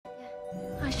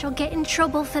shall get in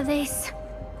trouble for this.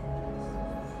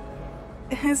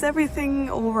 Is everything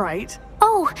all right?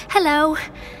 Oh, hello.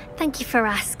 Thank you for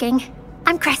asking.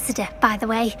 I'm Cressida, by the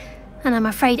way, and I'm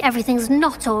afraid everything's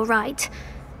not all right.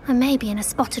 I may be in a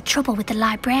spot of trouble with the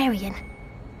librarian.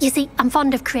 You see, I'm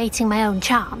fond of creating my own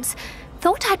charms.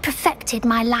 Thought I'd perfected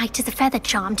my light as a feather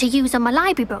charm to use on my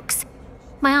library books.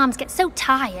 My arms get so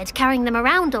tired carrying them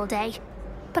around all day.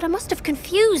 But I must have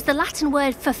confused the Latin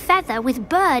word for feather with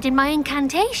bird in my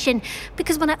incantation,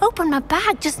 because when I opened my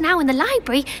bag just now in the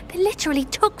library, they literally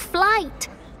took flight.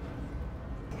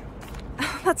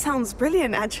 That sounds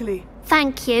brilliant, actually.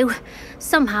 Thank you.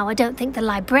 Somehow I don't think the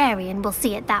librarian will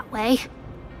see it that way.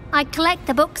 I collect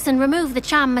the books and remove the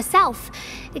charm myself,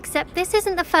 except this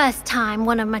isn't the first time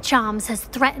one of my charms has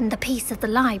threatened the peace of the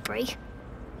library.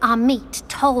 Our meet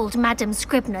told Madame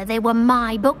Scribner they were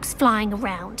my books flying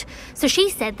around, so she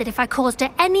said that if I caused her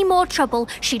any more trouble,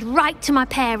 she'd write to my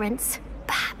parents.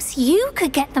 Perhaps you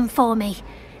could get them for me.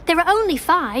 There are only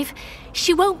 5.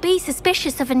 She won't be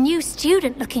suspicious of a new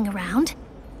student looking around.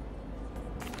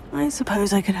 I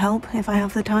suppose I could help if I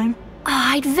have the time. Oh,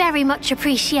 I'd very much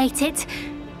appreciate it.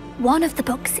 One of the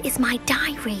books is my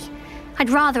diary. I'd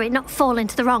rather it not fall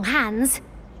into the wrong hands.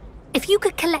 If you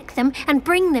could collect them and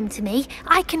bring them to me,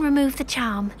 I can remove the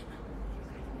charm.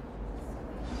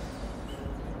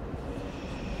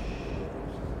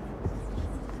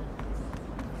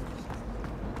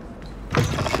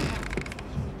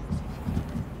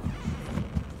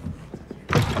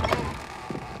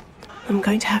 I'm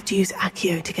going to have to use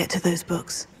Accio to get to those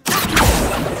books.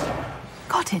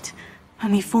 Got it.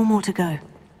 Only 4 more to go.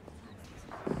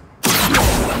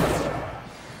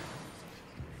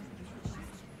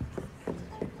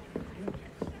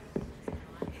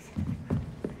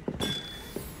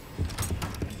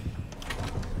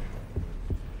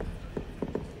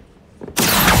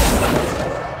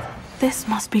 This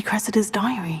must be Cressida's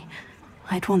diary.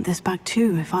 I'd want this back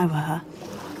too if I were her.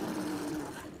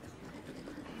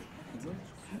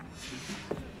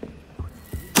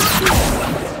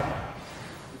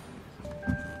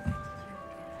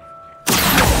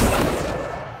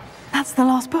 That's the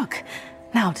last book.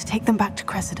 Now to take them back to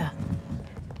Cressida.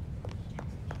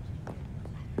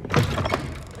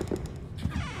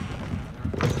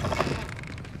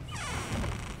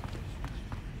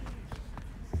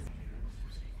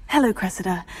 Hello,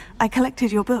 Cressida. I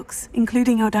collected your books,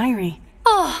 including your diary.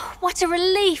 Oh, what a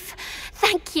relief.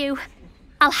 Thank you.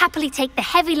 I'll happily take the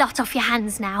heavy lot off your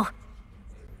hands now.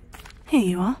 Here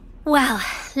you are. Well,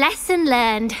 lesson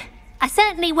learned. I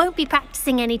certainly won't be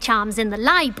practicing any charms in the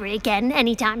library again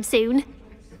anytime soon.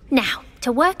 Now,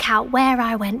 to work out where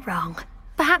I went wrong.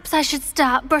 Perhaps I should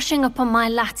start brushing up on my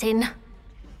Latin.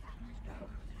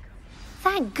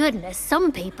 Thank goodness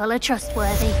some people are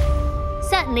trustworthy.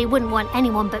 Certainly wouldn't want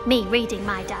anyone but me reading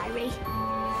my diary.